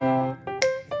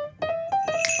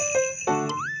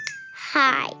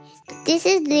Hi, this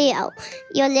is Leo.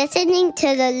 You're listening to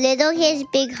the Little Kids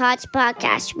Big Hearts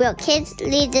podcast, where kids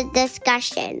lead the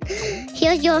discussion.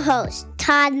 Here's your host,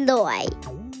 Todd Lloyd.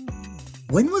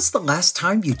 When was the last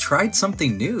time you tried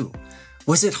something new?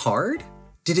 Was it hard?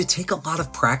 Did it take a lot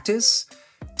of practice?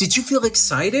 Did you feel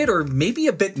excited or maybe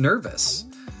a bit nervous?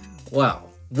 Well,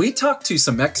 we talked to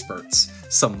some experts,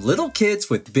 some little kids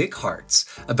with big hearts,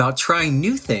 about trying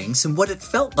new things and what it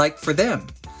felt like for them.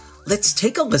 Let's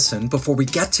take a listen before we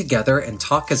get together and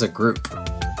talk as a group.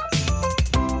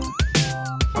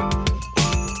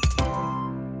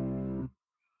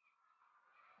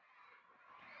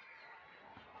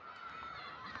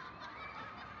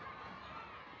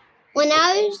 When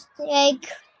I was 3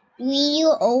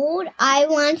 years old, I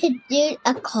wanted to do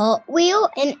a cartwheel,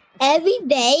 and every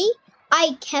day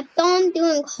I kept on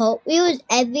doing cartwheels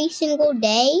every single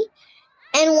day.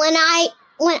 And when I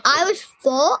was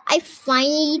 4, I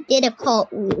finally did a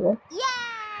cartwheel.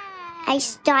 Yeah! I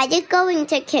started going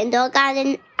to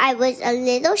kindergarten. I was a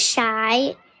little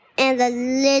shy and a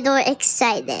little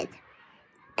excited.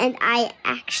 And I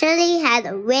actually had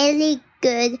a really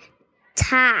good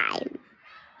time.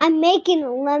 I'm making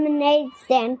a lemonade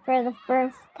stand for the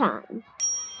first time.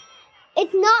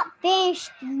 It's not finished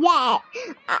yet.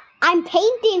 I'm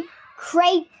painting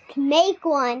crepes to make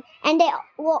one, and it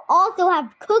will also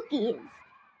have cookies.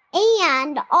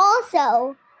 And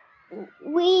also,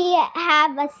 we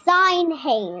have a sign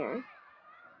hanger.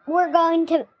 We're going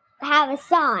to have a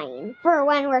sign for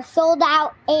when we're sold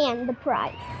out and the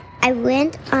price. I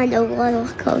went on a roller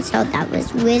coaster that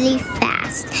was really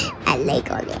fast at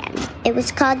Legoland. It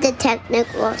was called the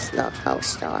Technic Roller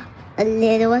Coaster. A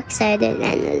little excited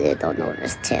and a little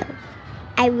nervous too.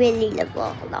 I really love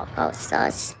roller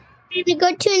coasters. I'm going to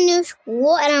go to a new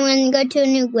school and I'm going to go to a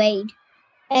new grade.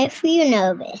 If you're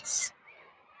nervous.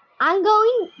 I'm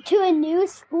going to a new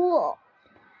school.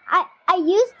 I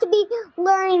used to be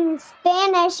learning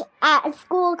Spanish at a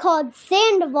school called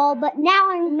Sandoval, but now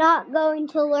I'm not going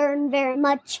to learn very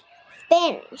much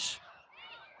Spanish.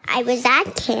 I was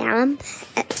at camp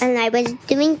and I was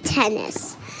doing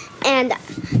tennis. And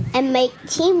my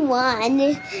team won,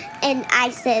 and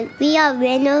I said, "We are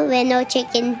winner,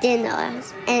 chicken dinner."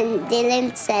 And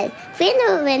Dylan said,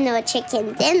 "Winner,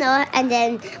 chicken dinner." And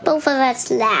then both of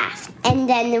us laughed, and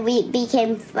then we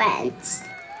became friends.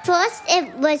 First,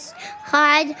 it was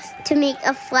hard to make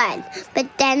a friend, but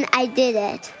then I did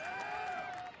it.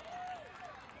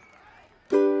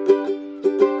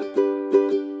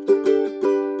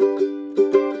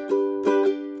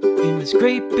 In this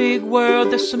great big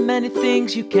world, there's so many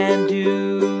things you can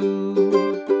do.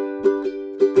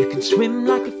 You can swim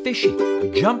like a fishy, or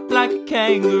jump like a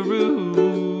kangaroo.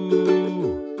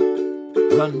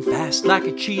 Run fast like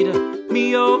a cheetah,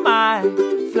 me oh my.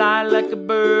 Fly like a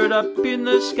bird up in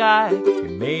the sky. You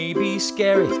may be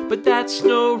scary, but that's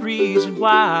no reason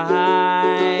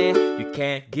why you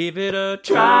can't give it a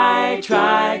try,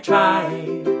 try, try.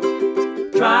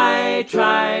 Try,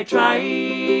 try, try.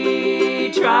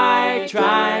 Try,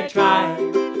 try, try.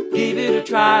 Give it a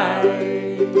try.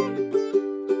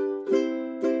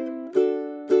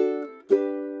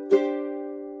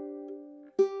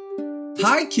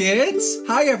 Hi, kids.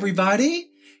 Hi, everybody.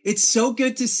 It's so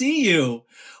good to see you.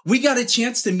 We got a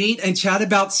chance to meet and chat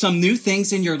about some new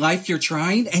things in your life you're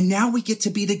trying, and now we get to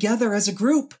be together as a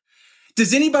group.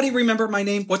 Does anybody remember my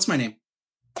name? What's my name?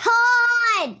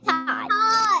 Todd!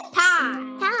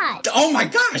 Oh my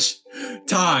gosh!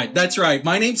 Todd, that's right.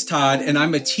 My name's Todd, and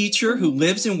I'm a teacher who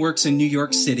lives and works in New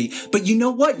York City. But you know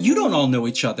what? You don't all know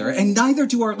each other, and neither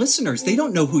do our listeners. They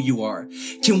don't know who you are.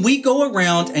 Can we go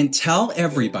around and tell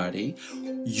everybody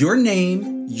your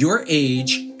name, your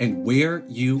age, and where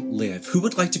you live? Who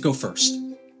would like to go first?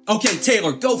 Okay,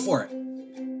 Taylor, go for it.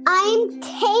 I'm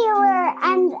Taylor,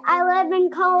 and I live in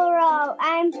Colorado.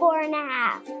 I'm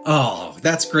 4.5. Oh,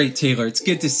 that's great, Taylor. It's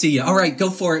good to see you. All right, go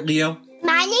for it, Leo.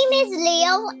 My name is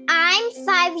Leo. I'm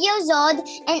 5 years old,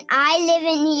 and I live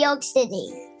in New York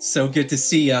City. So good to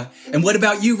see you. And what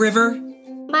about you, River?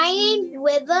 My name's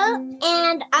River,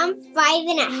 and I'm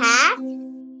 5.5,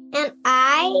 and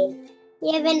I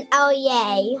live in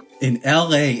LA. In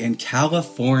LA, in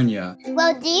California.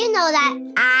 Well, do you know that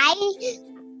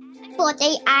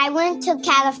I went to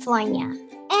California?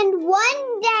 And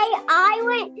one day I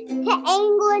went to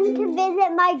England to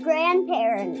visit my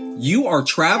grandparents. You are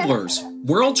travelers.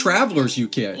 World travelers, you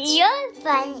kids. You're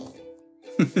funny.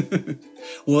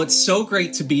 Well, it's so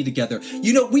great to be together.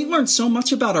 You know, we learn so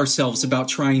much about ourselves about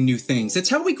trying new things. It's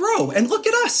how we grow. And look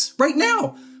at us right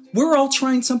now. We're all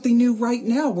trying something new right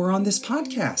now. We're on this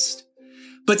podcast.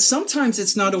 But sometimes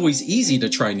it's not always easy to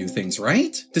try new things,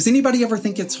 right? Does anybody ever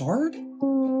think it's hard?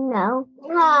 No.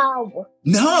 No.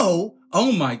 No?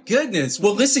 Oh my goodness.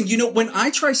 Well, listen, when I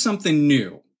try something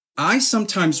new, I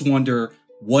sometimes wonder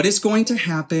what is going to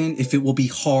happen, if it will be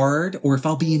hard, or if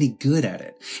I'll be any good at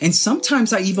it. And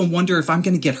sometimes I even wonder if I'm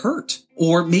going to get hurt,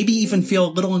 or maybe even feel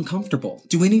a little uncomfortable.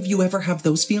 Do any of you ever have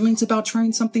those feelings about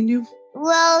trying something new?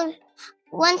 Well,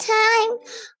 one time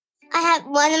I had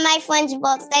one of my friend's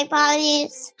birthday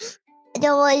parties.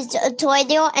 There was a toy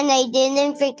deal, and I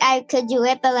didn't think I could do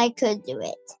it, but I could do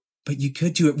it. But you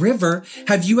could do it. River,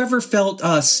 have you ever felt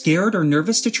scared or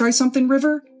nervous to try something,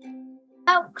 River?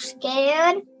 I'm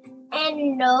scared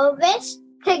and nervous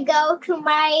to go to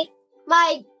my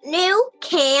new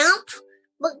camp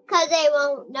because I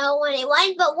won't know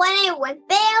anyone. But when I went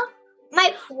there,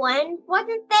 my friend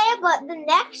wasn't there, but the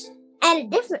next and a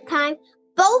different time,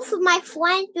 both of my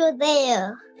friends were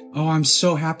there. Oh, I'm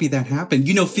so happy that happened.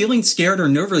 Feeling scared or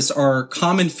nervous are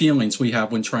common feelings we have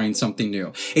when trying something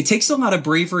new. It takes a lot of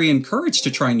bravery and courage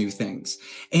to try new things.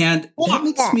 And that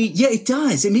makes me, it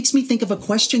does. It makes me think of a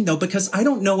question though, because I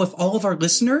don't know if all of our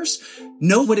listeners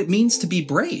know what it means to be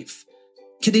brave.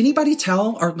 Could anybody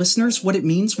tell our listeners what it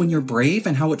means when you're brave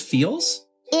and how it feels?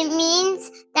 It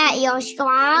means that you're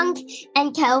strong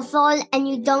and careful and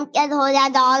you don't get hurt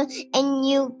at all and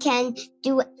you can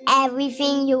do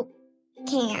everything you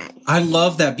can. I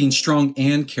love that, being strong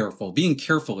and careful. Being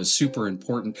careful is super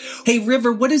important. Hey,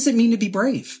 River, what does it mean to be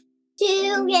brave?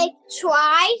 To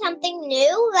try something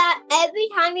new that every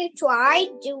time you try,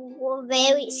 you were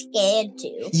very scared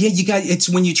to. Yeah, it's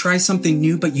when you try something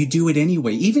new, but you do it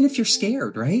anyway. Even if you're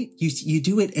scared, right? You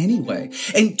do it anyway.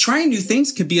 And trying new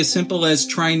things could be as simple as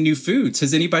trying new foods.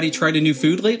 Has anybody tried a new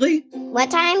food lately? One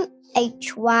time I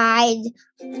tried,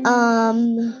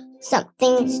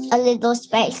 something a little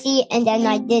spicy, and then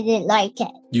I didn't like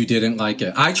it. You didn't like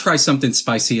it. I try something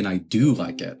spicy and I do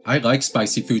like it. I like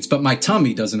spicy foods, but my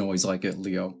tummy doesn't always like it,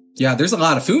 Leo. Yeah, there's a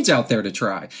lot of foods out there to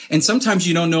try. And sometimes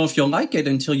you don't know if you'll like it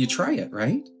until you try it,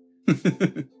 right?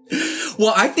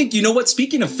 Well, I think,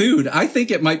 speaking of food, I think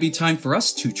it might be time for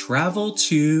us to travel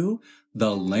to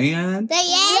the land. The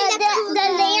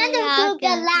land of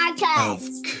Kukalacas. Of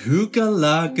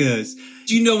Kukalacas.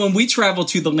 When we travel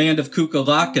to the land of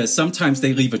Kukalacas, sometimes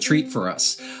they leave a treat for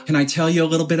us. Can I tell you a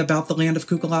little bit about the land of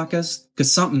Kukalacas?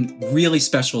 Because something really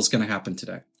special is going to happen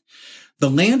today. The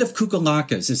land of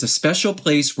Kukalacas is a special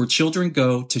place where children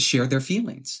go to share their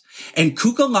feelings. And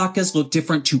Kukalacas look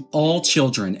different to all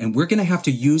children, and we're going to have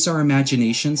to use our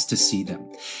imaginations to see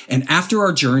them. And after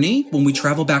our journey, when we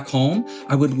travel back home,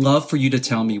 I would love for you to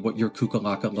tell me what your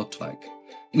Kukalaka looked like.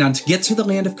 Now, to get to the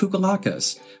land of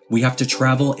Kukalacas, we have to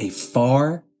travel a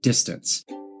far distance.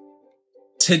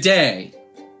 Today,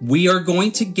 we are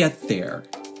going to get there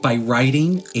by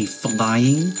riding a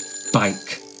flying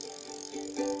bike.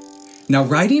 Now,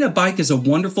 riding a bike is a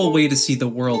wonderful way to see the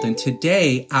world, and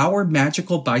today, our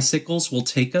magical bicycles will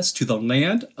take us to the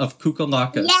land of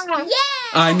Kukalacas. Yeah!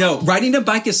 I know. Riding a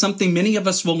bike is something many of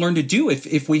us will learn to do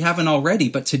if we haven't already.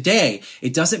 But today,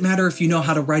 it doesn't matter if you know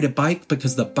how to ride a bike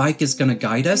because the bike is going to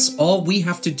guide us. All we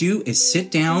have to do is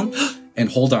sit down and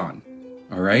hold on.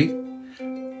 All right?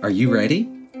 Are you ready?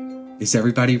 Is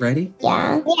everybody ready?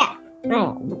 Yeah.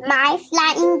 My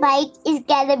flying bike is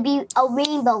going to be a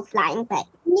rainbow flying bike.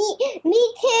 Me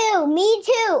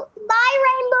too. My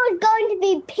rainbow is going to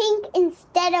be pink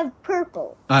instead of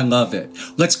purple. I love it.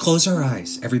 Let's close our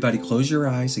eyes. Everybody close your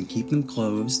eyes and keep them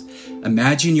closed.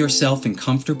 Imagine yourself in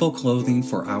comfortable clothing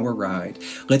for our ride.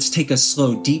 Let's take a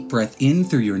slow, deep breath in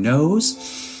through your nose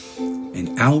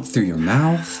and out through your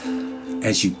mouth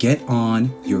as you get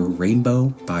on your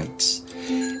rainbow bikes.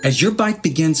 As your bike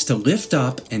begins to lift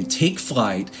up and take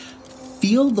flight,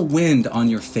 feel the wind on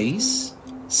your face.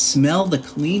 Smell the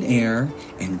clean air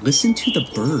and listen to the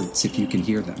birds if you can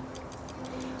hear them.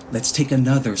 Let's take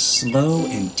another slow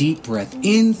and deep breath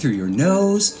in through your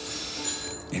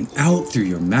nose and out through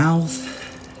your mouth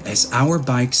as our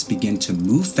bikes begin to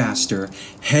move faster,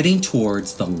 heading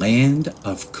towards the land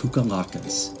of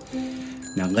Kukalacas.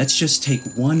 Now let's just take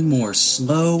one more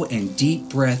slow and deep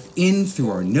breath in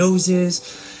through our noses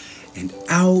and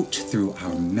out through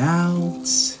our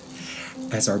mouths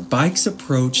as our bikes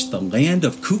approach the land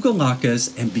of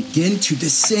Kukalacas and begin to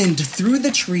descend through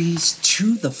the trees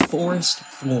to the forest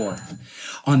floor.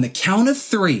 On the count of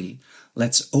 3,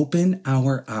 let's open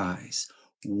our eyes.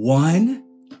 1,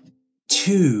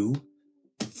 2,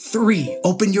 3.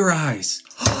 Open your eyes.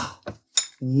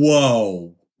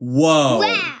 Whoa. Wow.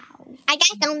 I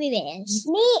got gummy bears.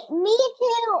 Me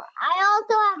too. I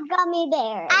also have gummy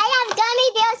bears. I have gummy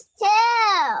bears too.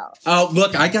 Oh,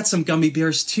 look, I got some gummy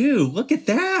bears too. Look at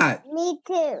that. Me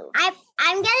too.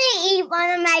 I'm gonna eat one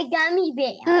of my gummy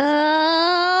bears.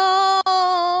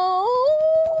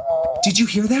 you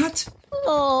hear that?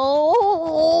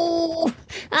 Oh,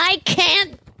 I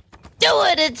can't do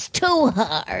it. It's too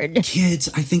hard. Kids,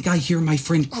 I think I hear my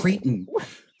friend Creighton.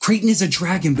 Creighton is a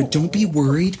dragon, but don't be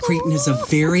worried. Creighton is a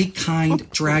very kind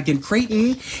dragon.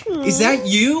 Creighton, is that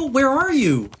you? Where are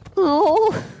you?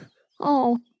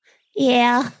 Oh,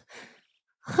 yeah.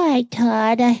 Hi,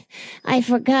 Todd. I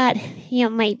forgot you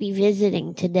might be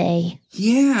visiting today.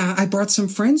 Yeah, I brought some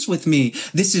friends with me.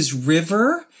 This is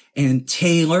River and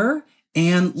Taylor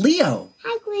and Leo.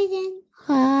 Hi, Creighton.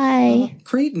 Hi.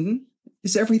 Creighton,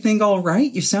 is everything all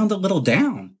right? You sound a little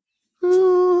down.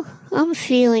 Oh, I'm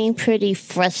feeling pretty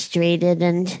frustrated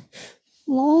and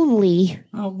lonely.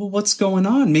 Oh, well, what's going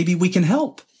on? Maybe we can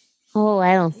help. Oh,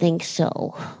 I don't think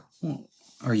so.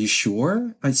 Are you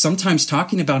sure? Sometimes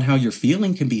talking about how you're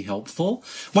feeling can be helpful.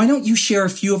 Why don't you share a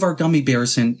few of our gummy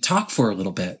bears and talk for a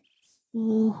little bit?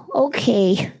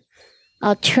 Okay,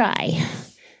 I'll try.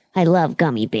 I love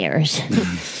gummy bears.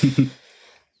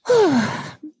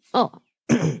 Oh,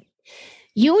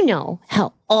 you know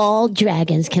how all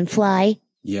dragons can fly?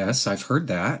 Yes, I've heard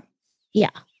that.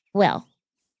 Yeah, well,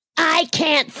 I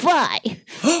can't fly.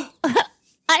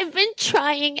 I've been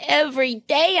trying every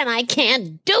day and I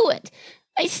can't do it.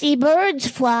 I see birds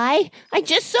fly. I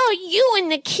just saw you and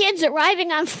the kids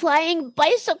arriving on flying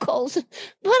bicycles.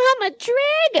 But I'm a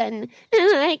dragon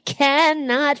and I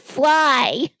cannot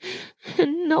fly.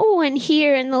 And no one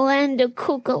here in the land of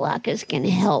Kukalakas can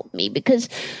help me because,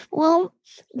 well,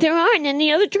 there aren't any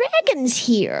other dragons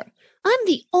here. I'm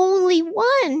the only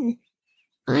one.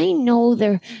 I know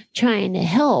they're trying to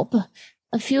help.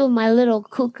 A few of my little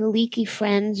Kukaliki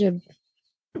friends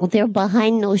they're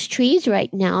behind those trees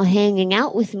right now, hanging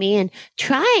out with me and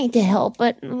trying to help,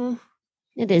 but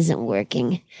it isn't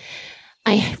working.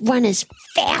 I run as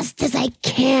fast as I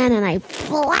can, and I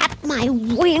flap my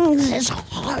wings as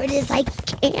hard as I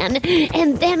can,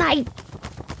 and then I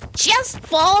just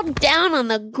fall down on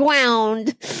the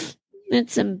ground.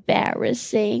 It's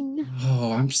embarrassing.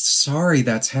 Oh, I'm sorry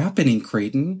that's happening,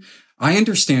 Creighton. I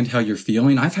understand how you're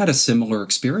feeling. I've had a similar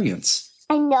experience.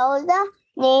 I know the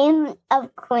name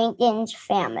of Creighton's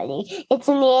family. It's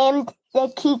named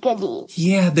the Kikadis.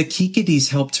 Yeah, the Kikadis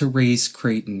helped to raise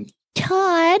Creighton.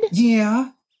 Todd?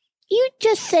 Yeah? You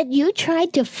just said you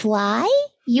tried to fly?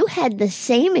 You had the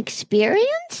same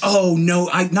experience? Oh, no,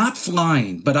 I'm not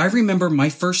flying, but I remember my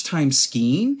first time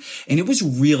skiing, and it was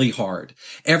really hard.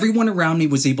 Everyone around me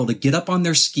was able to get up on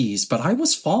their skis, but I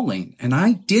was falling, and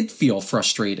I did feel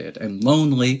frustrated and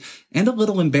lonely and a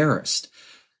little embarrassed.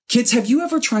 Kids, have you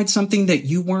ever tried something that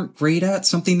you weren't great at,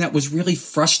 something that was really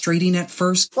frustrating at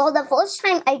first? Well, the first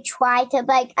time I tried to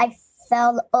bike, I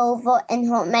fell over and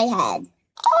hurt my head.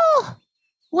 Oh,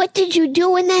 what did you do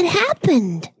when that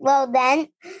happened? Well, then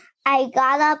I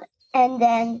got up and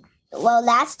then,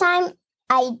 last time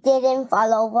I didn't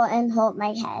fall over and hurt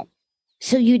my head.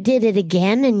 So you did it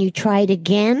again and you tried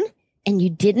again and you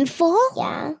didn't fall?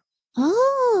 Yeah.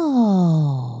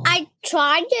 Oh. I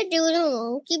tried to do the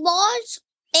monkey bars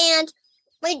and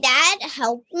my dad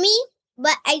helped me,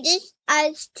 but I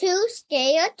was too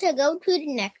scared to go to the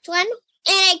next one.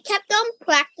 And I kept on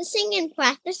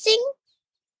practicing.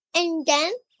 And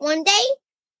then one day,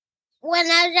 when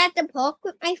I was at the park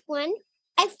with my friend,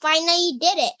 I finally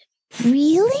did it.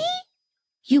 Really?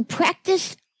 You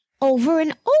practiced over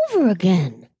and over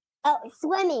again? Oh,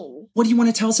 swimming. What do you want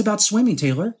to tell us about swimming,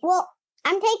 Taylor? Well,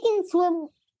 I'm taking swim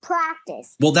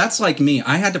practice. Well, that's like me.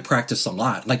 I had to practice a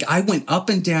lot. Like I went up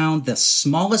and down the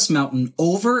smallest mountain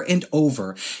over and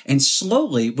over. And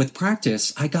slowly, with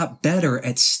practice, I got better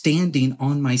at standing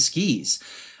on my skis.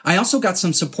 I also got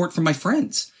some support from my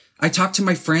friends. I talked to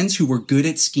my friends who were good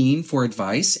at skiing for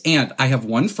advice. And I have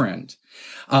one friend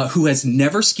who has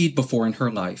never skied before in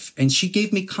her life. And she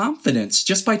gave me confidence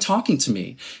just by talking to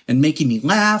me and making me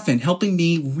laugh and helping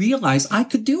me realize I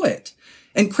could do it.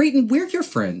 And Creighton, we're your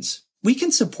friends. We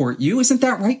can support you. Isn't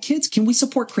that right, kids? Can we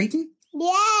support Creighton?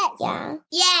 Yes. Yeah.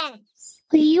 Yes.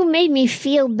 Well, you made me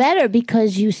feel better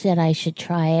because you said I should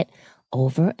try it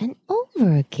over and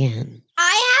over again.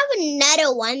 I have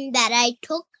another one that I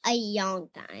took a long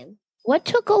time. What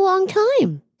took a long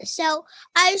time? So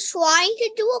I was trying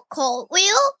to do a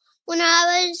cartwheel when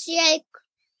I was like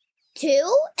 2, and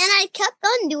I kept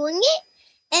on doing it.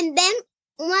 And then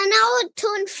when I would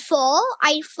turn 4,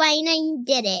 I finally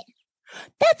did it.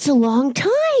 That's a long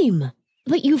time.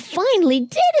 But you finally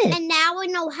did it. And now I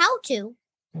know how to.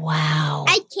 Wow.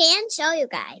 I can show you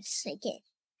guys. I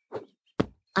can.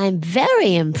 I'm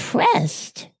very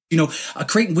impressed. You know,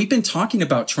 Creighton, we've been talking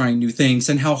about trying new things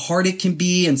and how hard it can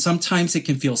be, and sometimes it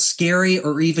can feel scary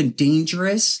or even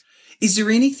dangerous. Is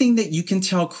there anything that you can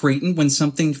tell Creighton when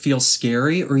something feels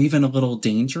scary or even a little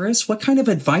dangerous? What kind of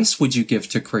advice would you give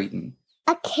to Creighton?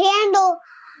 A candle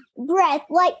breath,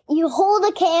 like you hold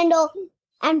a candle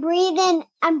and breathe in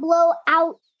and blow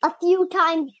out a few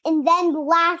times, and then the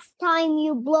last time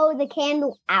you blow the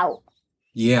candle out.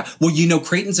 Yeah. Well,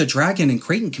 Creighton's a dragon and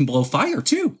Creighton can blow fire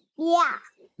too. Yeah.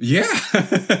 Yeah.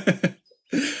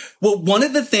 Well, one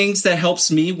of the things that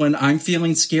helps me when I'm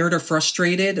feeling scared or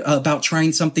frustrated about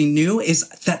trying something new is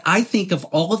that I think of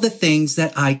all of the things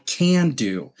that I can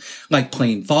do, like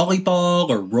playing volleyball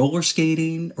or roller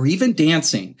skating or even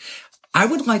dancing. I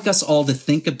would like us all to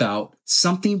think about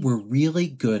something we're really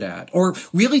good at, or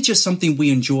really just something we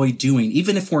enjoy doing,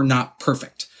 even if we're not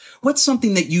perfect. What's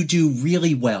something that you do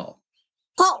really well?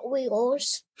 Hot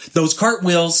Wheels. Those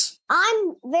cartwheels.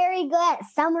 I'm very good at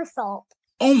somersault.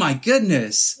 Oh my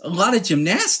goodness. A lot of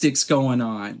gymnastics going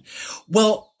on.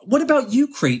 Well, what about you,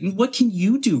 Creighton? What can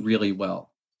you do really well?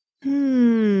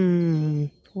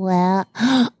 Well,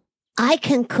 I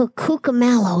can cook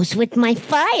cucamellos with my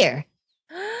fire.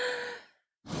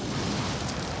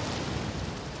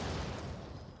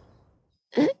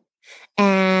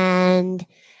 And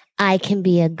I can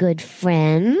be a good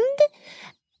friend.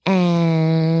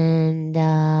 And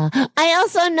I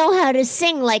also know how to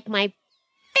sing like my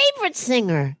favorite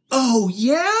singer. Oh,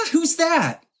 yeah? Who's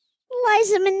that?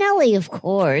 Liza Minnelli, of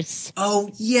course.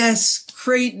 Oh, yes,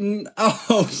 Creighton.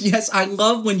 Oh, yes, I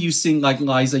love when you sing like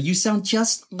Liza. You sound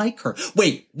just like her.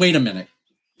 Wait a minute.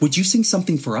 Would you sing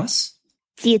something for us?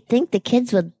 Do you think the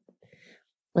kids would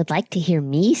like to hear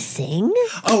me sing?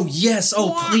 Oh, yes.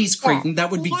 Oh, Yeah. please, Creighton. That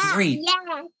would be great.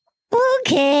 Yeah.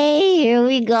 Okay, here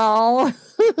we go.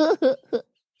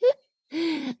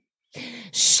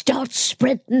 Start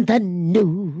spreading the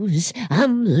news.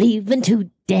 I'm leaving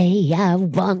today. I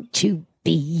want to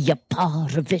be a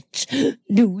part of it.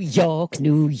 New York,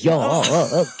 New York.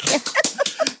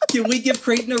 Can we give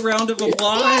Creighton a round of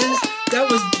applause? That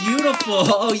was beautiful.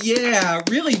 Oh, yeah,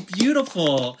 really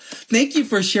beautiful. Thank you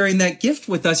for sharing that gift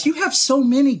with us. You have so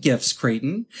many gifts,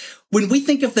 Creighton. When we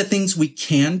think of the things we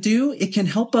can do, it can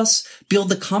help us build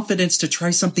the confidence to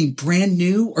try something brand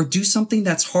new or do something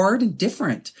that's hard and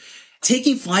different.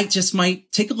 Taking flight just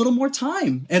might take a little more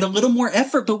time and a little more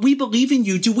effort, but we believe in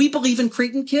you. Do we believe in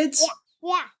Creighton, kids?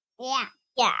 Yeah.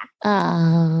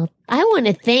 I want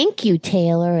to thank you,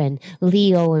 Taylor and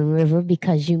Leo and River,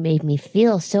 because you made me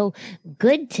feel so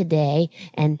good today.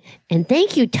 And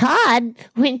thank you, Todd.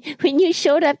 When you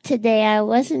showed up today, I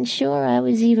wasn't sure I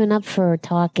was even up for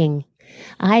talking.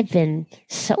 I've been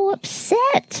so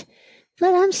upset,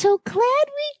 but I'm so glad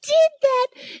we did that.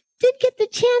 Did get the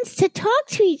chance to talk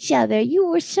to each other. You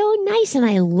were so nice, and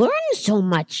I learned so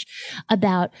much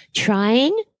about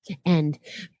trying and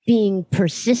being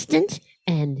persistent.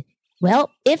 And,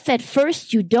 well, if at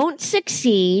first you don't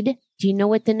succeed, do you know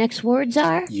what the next words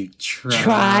are? You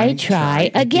try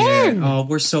again. Oh,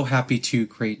 we're so happy too,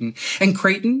 Creighton. And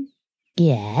Creighton?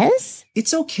 Yes?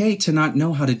 It's okay to not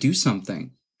know how to do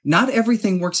something. Not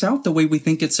everything works out the way we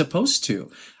think it's supposed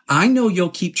to. I know you'll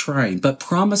keep trying, but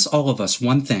promise all of us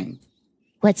one thing.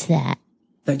 What's that?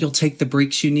 That you'll take the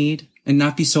breaks you need and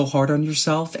not be so hard on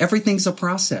yourself. Everything's a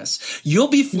process. You'll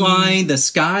be flying the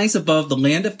skies above the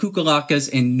land of Kukulakas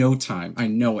in no time. I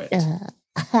know it.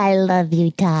 I love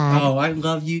you, Todd. Oh, I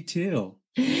love you too.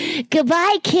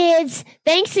 Goodbye, kids.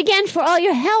 Thanks again for all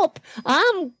your help.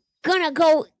 I'm gonna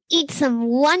go eat some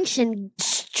lunch and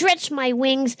stretch my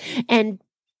wings and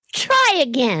try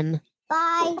again.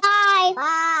 Bye. Bye.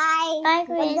 Bye. Bye,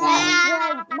 Creighton.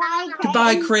 Bye.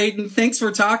 Goodbye, Creighton. Thanks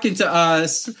for talking to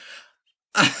us.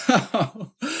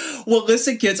 Well,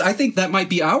 listen, kids, I think that might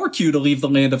be our cue to leave the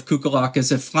land of Kukulakas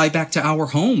and fly back to our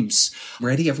homes.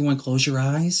 Ready? Everyone close your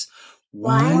eyes.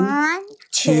 1,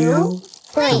 2,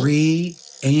 3,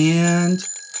 and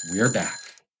we're back.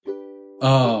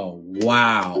 Oh,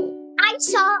 wow. I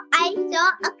saw a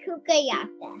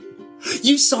kukayaka.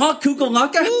 You saw a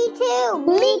Kukulaka? Me too.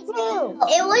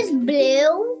 It was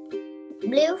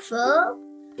blue fur,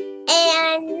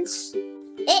 and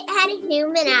it had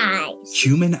human eyes.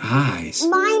 Human eyes.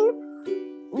 Mine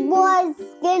was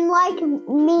skin like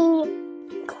me,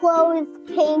 clothes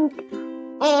pink,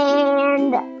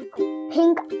 and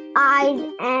pink eyes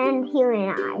and human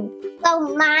eyes. So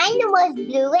mine was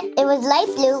blue. It was light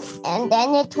blue, and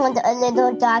then it turned a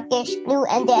little darkish blue,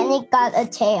 and then it got a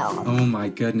tail. Oh my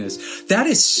goodness. That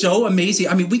is so amazing.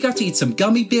 I mean, we got to eat some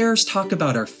gummy bears, talk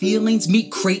about our feelings,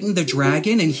 meet Creighton the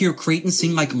dragon, and hear Creighton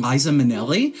sing like Liza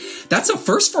Minnelli. That's a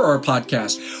first for our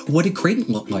podcast. What did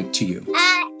Creighton look like to you?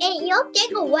 It looked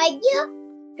like a white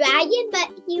dragon,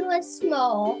 but he was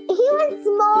small. He was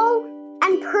small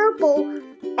and purple,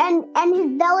 and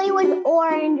his belly was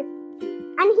orange,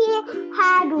 and he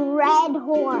had red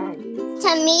horns.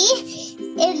 To me,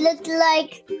 it looked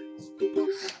like...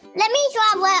 Let me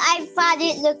draw what I thought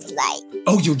it looked like.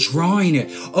 Oh, you're drawing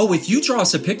it. Oh, if you draw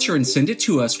us a picture and send it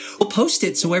to us, we'll post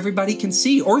it so everybody can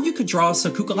see. Or you could draw us a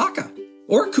kukalaka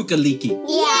or kukaliki.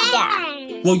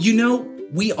 Yeah. Well,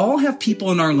 we all have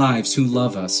people in our lives who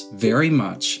love us very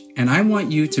much. And I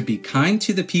want you to be kind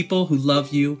to the people who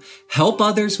love you, help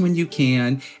others when you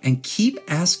can, and keep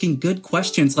asking good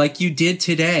questions like you did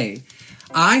today.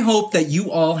 I hope that you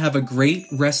all have a great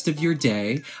rest of your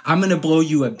day. I'm going to blow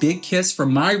you a big kiss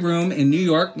from my room in New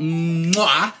York.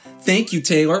 Mwah! Thank you,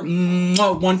 Taylor.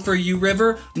 Mwah! One for you,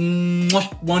 River.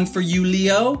 Mwah! One for you,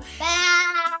 Leo.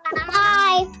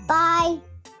 Bye. Bye.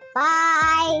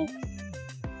 Bye.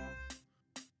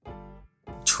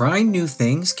 Trying new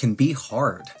things can be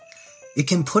hard. It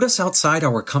can put us outside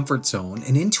our comfort zone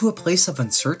and into a place of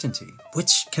uncertainty,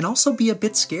 which can also be a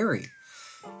bit scary.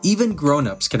 Even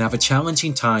grown-ups can have a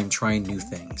challenging time trying new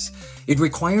things. It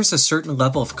requires a certain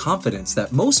level of confidence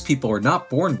that most people are not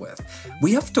born with.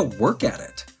 We have to work at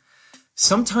it.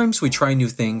 Sometimes we try new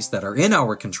things that are in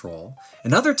our control,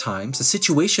 and other times a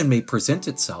situation may present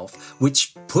itself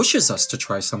which pushes us to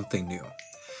try something new.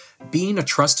 Being a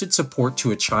trusted support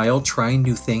to a child trying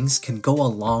new things can go a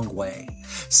long way.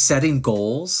 Setting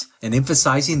goals and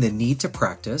emphasizing the need to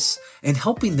practice and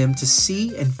helping them to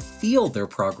see and feel their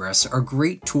progress are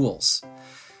great tools.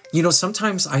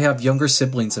 Sometimes I have younger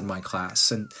siblings in my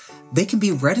class, and they can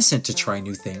be reticent to try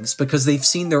new things because they've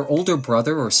seen their older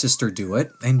brother or sister do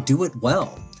it and do it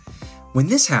well. When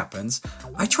this happens,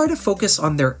 I try to focus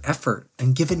on their effort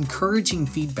and give encouraging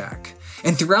feedback.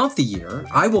 And throughout the year,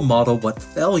 I will model what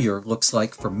failure looks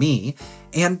like for me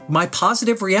and my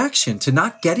positive reaction to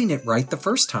not getting it right the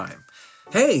first time.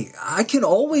 Hey, I can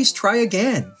always try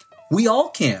again. We all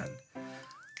can.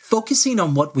 Focusing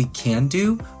on what we can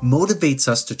do motivates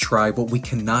us to try what we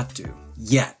cannot do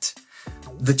yet.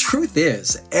 The truth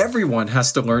is, everyone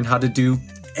has to learn how to do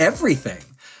everything.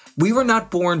 We were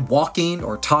not born walking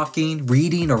or talking,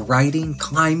 reading or writing,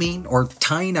 climbing or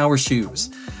tying our shoes.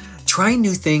 Trying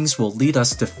new things will lead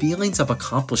us to feelings of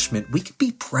accomplishment we can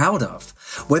be proud of,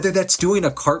 whether that's doing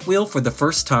a cartwheel for the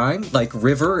first time, like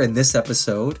River in this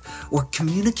episode, or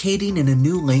communicating in a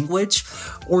new language,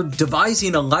 or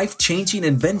devising a life-changing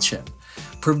invention.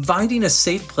 Providing a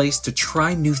safe place to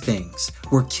try new things,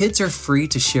 where kids are free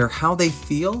to share how they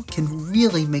feel, can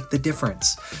really make the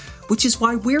difference, which is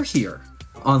why we're here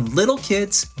on Little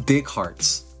Kids, Big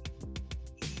Hearts.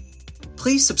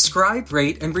 Please subscribe,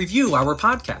 rate, and review our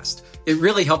podcast. It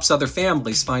really helps other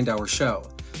families find our show.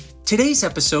 Today's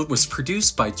episode was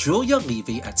produced by Julia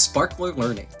Levy at Sparkler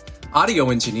Learning. Audio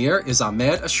engineer is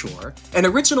Ahmed Ashur, and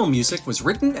original music was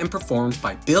written and performed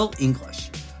by Bill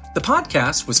English. The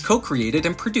podcast was co-created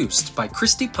and produced by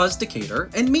Christy Puz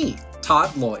Decatur and me,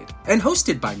 Todd Lloyd, and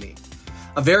hosted by me.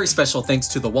 A very special thanks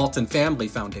to the Walton Family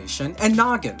Foundation and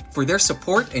Noggin for their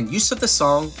support and use of the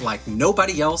song Like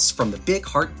Nobody Else from the Big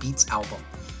Heart Beats album.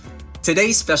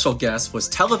 Today's special guest was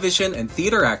television and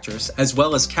theater actress, as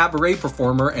well as cabaret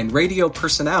performer and radio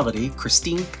personality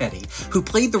Christine Petty, who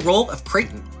played the role of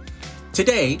Creighton.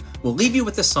 Today, we'll leave you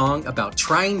with a song about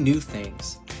trying new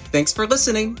things. Thanks for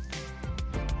listening.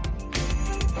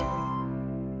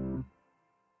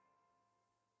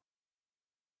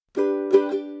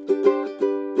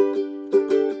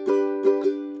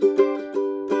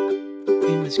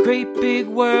 In this great big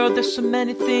world, there's so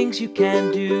many things you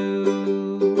can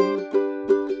do.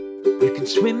 You can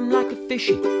swim like a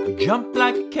fishy, or jump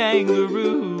like a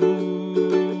kangaroo.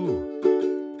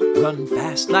 Run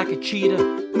fast like a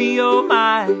cheetah, me oh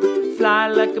my. Fly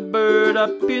like a bird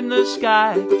up in the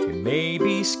sky. It may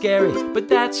be scary, but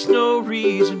that's no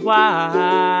reason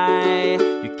why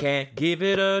you can't give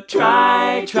it a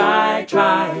try, try,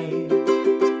 try.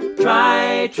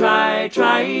 Try, try,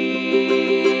 try.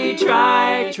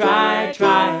 Try, try,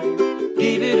 try.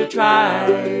 Give it a try.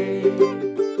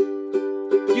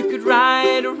 You could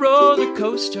ride a roller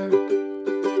coaster,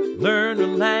 learn a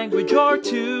language or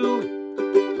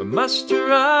two, or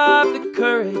muster up the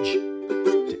courage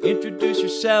to introduce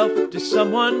yourself to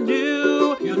someone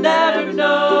new. You'll never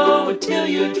know until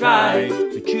you try.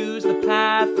 So choose the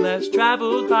path less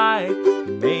traveled by.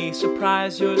 You may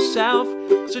surprise yourself,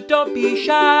 so don't be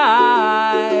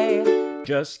shy.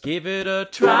 Just give it a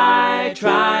try,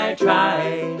 try,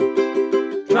 try.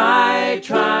 Try,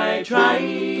 try, try.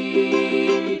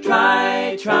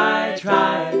 Try, try,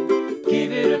 try.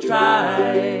 Give it a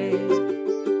try.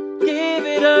 Give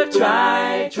it a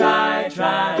try, try,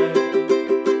 try.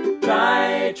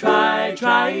 Try, try,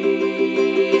 try.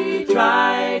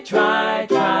 Try, try,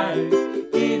 try.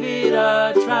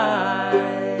 a try.